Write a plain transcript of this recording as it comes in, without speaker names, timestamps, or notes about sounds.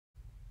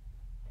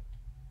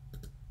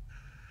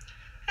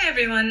Hi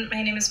everyone,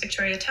 my name is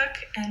Victoria Tuck,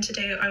 and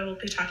today I will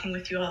be talking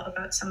with you all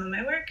about some of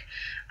my work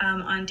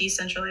on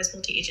decentralized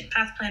multi-agent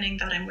path planning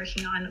that I'm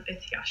working on with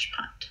Yash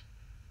Pant.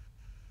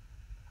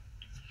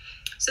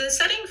 So the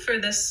setting for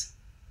this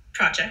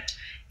project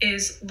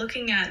is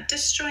looking at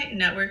disjoint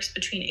networks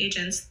between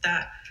agents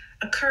that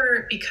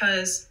occur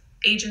because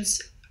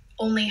agents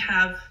only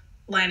have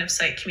line of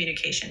sight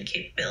communication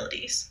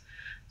capabilities.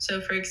 So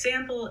for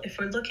example, if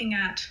we're looking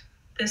at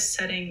this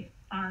setting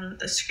on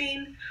the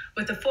screen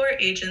with the 4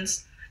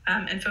 agents,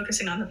 and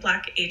focusing on the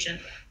black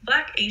agent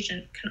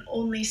can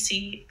only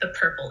see the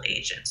purple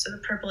agent. So the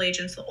purple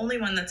agent is the only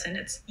one that's in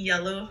its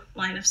yellow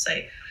line of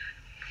sight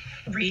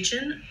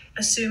region,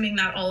 assuming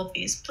that all of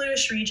these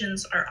bluish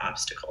regions are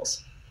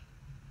obstacles.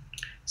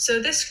 So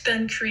this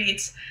then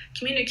creates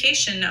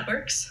communication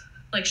networks,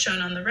 like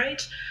shown on the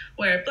right,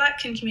 where black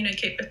can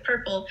communicate with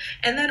purple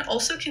and then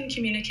also can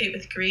communicate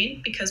with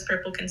green because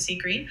purple can see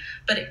green,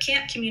 but it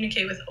can't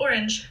communicate with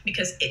orange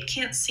because it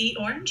can't see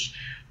orange,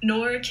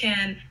 nor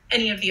can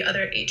any of the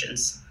other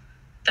agents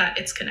that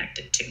it's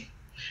connected to.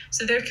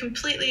 So they're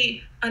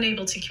completely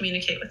unable to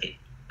communicate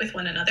with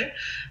one another,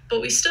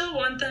 but we still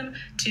want them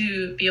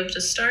to be able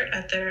to start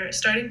at their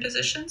starting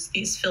positions,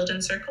 these filled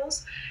in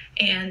circles,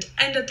 and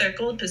end at their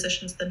gold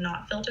positions, the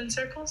not filled in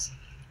circles,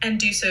 and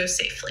do so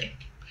safely.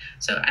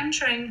 So I'm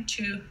trying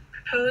to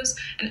propose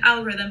an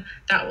algorithm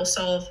that will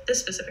solve this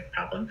specific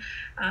problem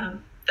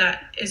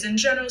that is in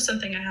general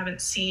something I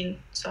haven't seen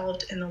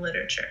solved in the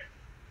literature.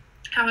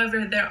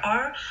 However, there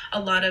are a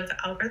lot of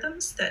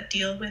algorithms that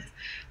deal with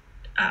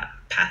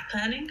path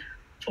planning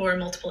for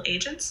multiple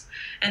agents,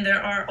 and there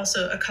are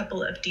also a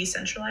couple of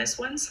decentralized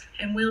ones,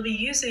 and we'll be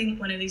using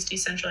one of these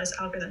decentralized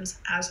algorithms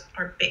as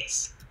our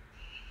base.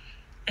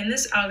 And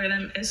this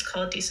algorithm is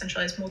called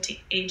Decentralized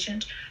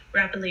Multi-Agent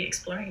Rapidly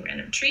Exploring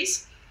Random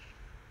Trees.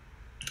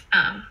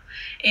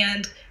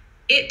 And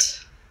it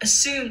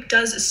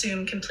does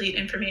assume complete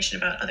information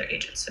about other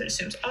agents. So it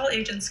assumes all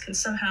agents can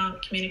somehow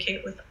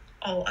communicate with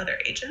all other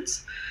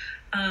agents.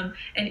 And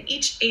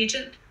each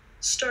agent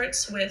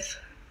starts with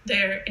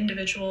their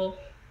individual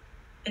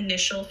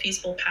initial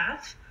feasible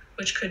path,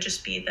 which could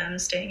just be them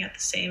staying at the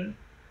same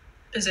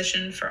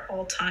position for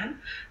all time.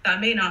 That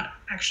may not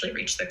actually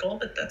reach the goal,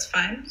 but that's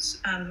fine.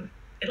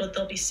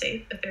 They'll be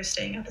safe if they're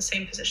staying at the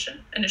same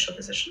initial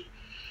position.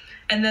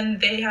 And then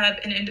they have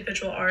an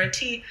individual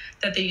RRT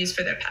that they use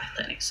for their path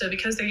planning. So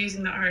because they're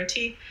using the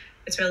RRT,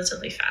 it's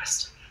relatively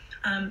fast.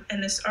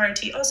 And this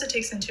RRT also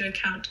takes into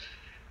account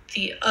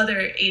the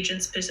other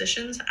agents'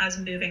 positions as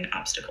moving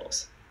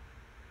obstacles.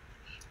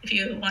 If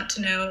you want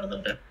to know a little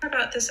bit more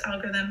about this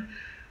algorithm,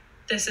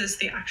 this is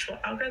the actual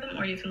algorithm,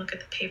 or you can look at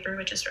the paper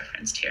which is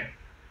referenced here.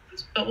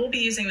 But we'll be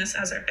using this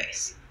as our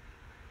base.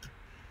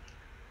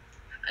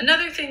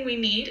 Another thing we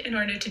need in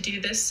order to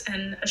do this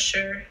and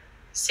assure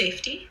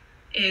safety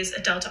is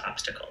a delta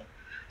obstacle.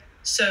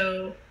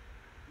 So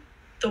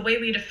the way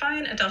we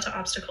define a delta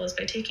obstacle is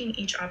by taking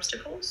each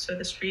obstacle, so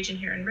this region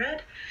here in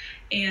red,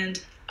 and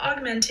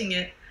augmenting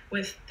it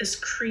with this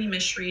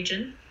creamish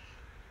region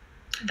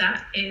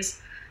that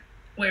is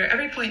where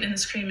every point in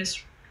this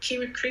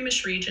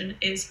creamish region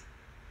is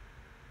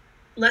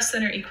less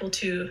than or equal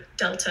to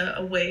delta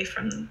away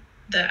from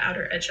the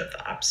outer edge of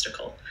the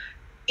obstacle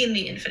in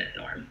the infinite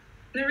norm.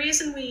 And the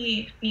reason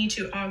we need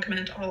to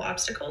augment all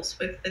obstacles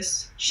with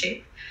this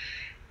shape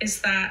is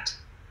that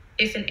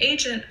if an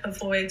agent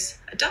avoids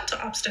a delta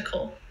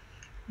obstacle,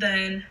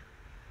 then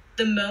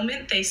the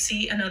moment they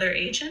see another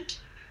agent,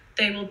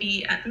 they will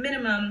be at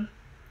minimum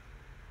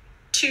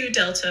 2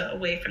 delta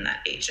away from that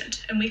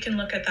agent. And we can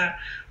look at that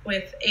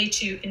with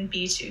A2 and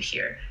B2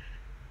 here.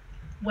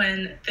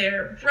 When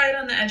they're right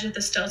on the edge of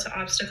this delta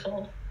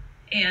obstacle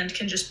and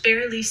can just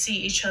barely see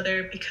each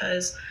other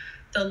because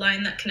the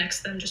line that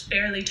connects them just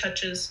barely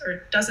touches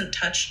or doesn't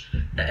touch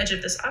the edge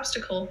of this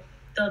obstacle,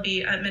 they'll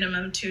be at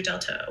minimum 2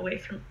 delta away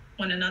from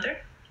one another.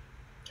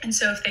 And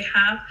so if they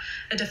have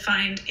a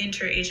defined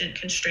interagent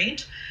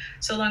constraint,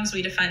 so long as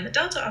we define the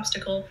delta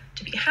obstacle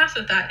to be half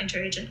of that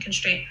interagent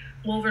constraint,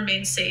 will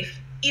remain safe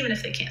even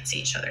if they can't see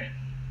each other.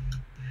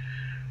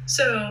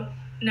 So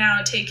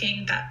now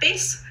taking that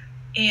base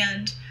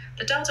and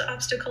the delta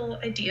obstacle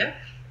idea,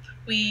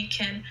 we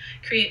can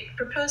create a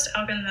proposed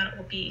algorithm that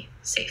will be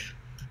safe.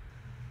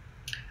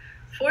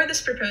 For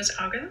this proposed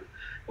algorithm,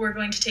 we're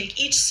going to take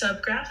each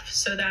subgraph,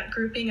 so that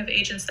grouping of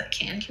agents that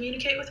can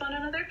communicate with one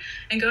another,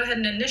 and go ahead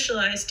and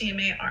initialize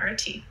DMA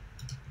RRT.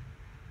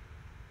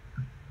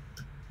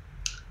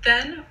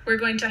 Then we're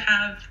going to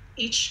have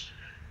each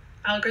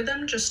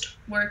algorithm just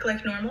work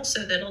like normal,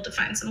 so that it'll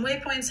define some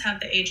waypoints,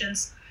 have the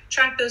agents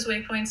track those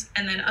waypoints,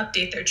 and then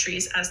update their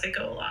trees as they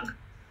go along.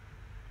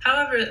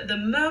 However, the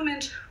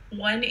moment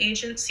one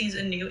agent sees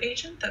a new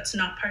agent that's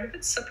not part of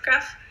its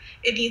subgraph,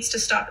 it needs to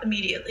stop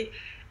immediately.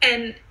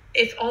 And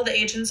if all the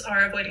agents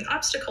are avoiding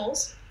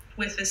obstacles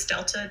with this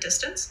delta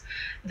distance,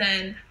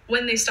 then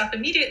when they stop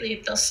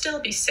immediately, they'll still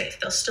be safe.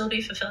 They'll still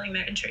be fulfilling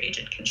their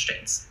interagent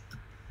constraints.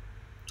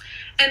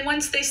 And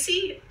once they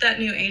see that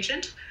new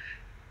agent,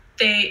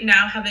 they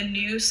now have a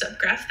new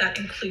subgraph that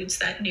includes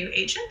that new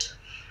agent.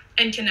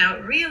 and can now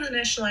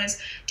reinitialize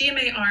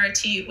DMA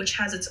RRT, which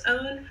has its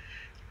own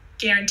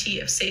guarantee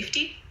of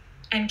safety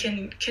and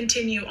can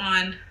continue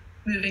on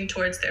moving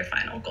towards their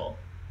final goal.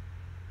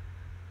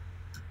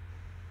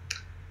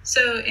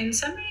 So in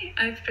summary,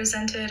 I've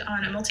presented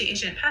on a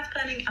multi-agent path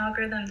planning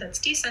algorithm that's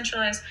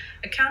decentralized,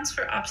 accounts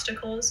for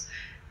obstacles,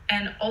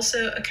 and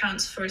also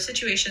accounts for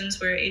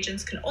situations where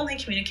agents can only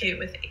communicate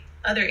with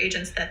other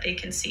agents that they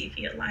can see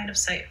via line of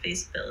sight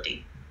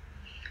visibility.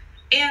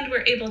 And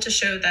we're able to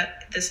show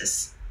that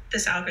this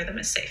algorithm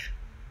is safe.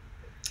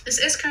 This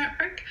is current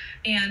work,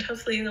 and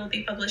hopefully it'll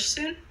be published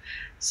soon.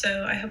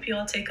 So I hope you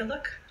all take a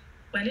look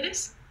when it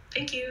is.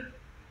 Thank you.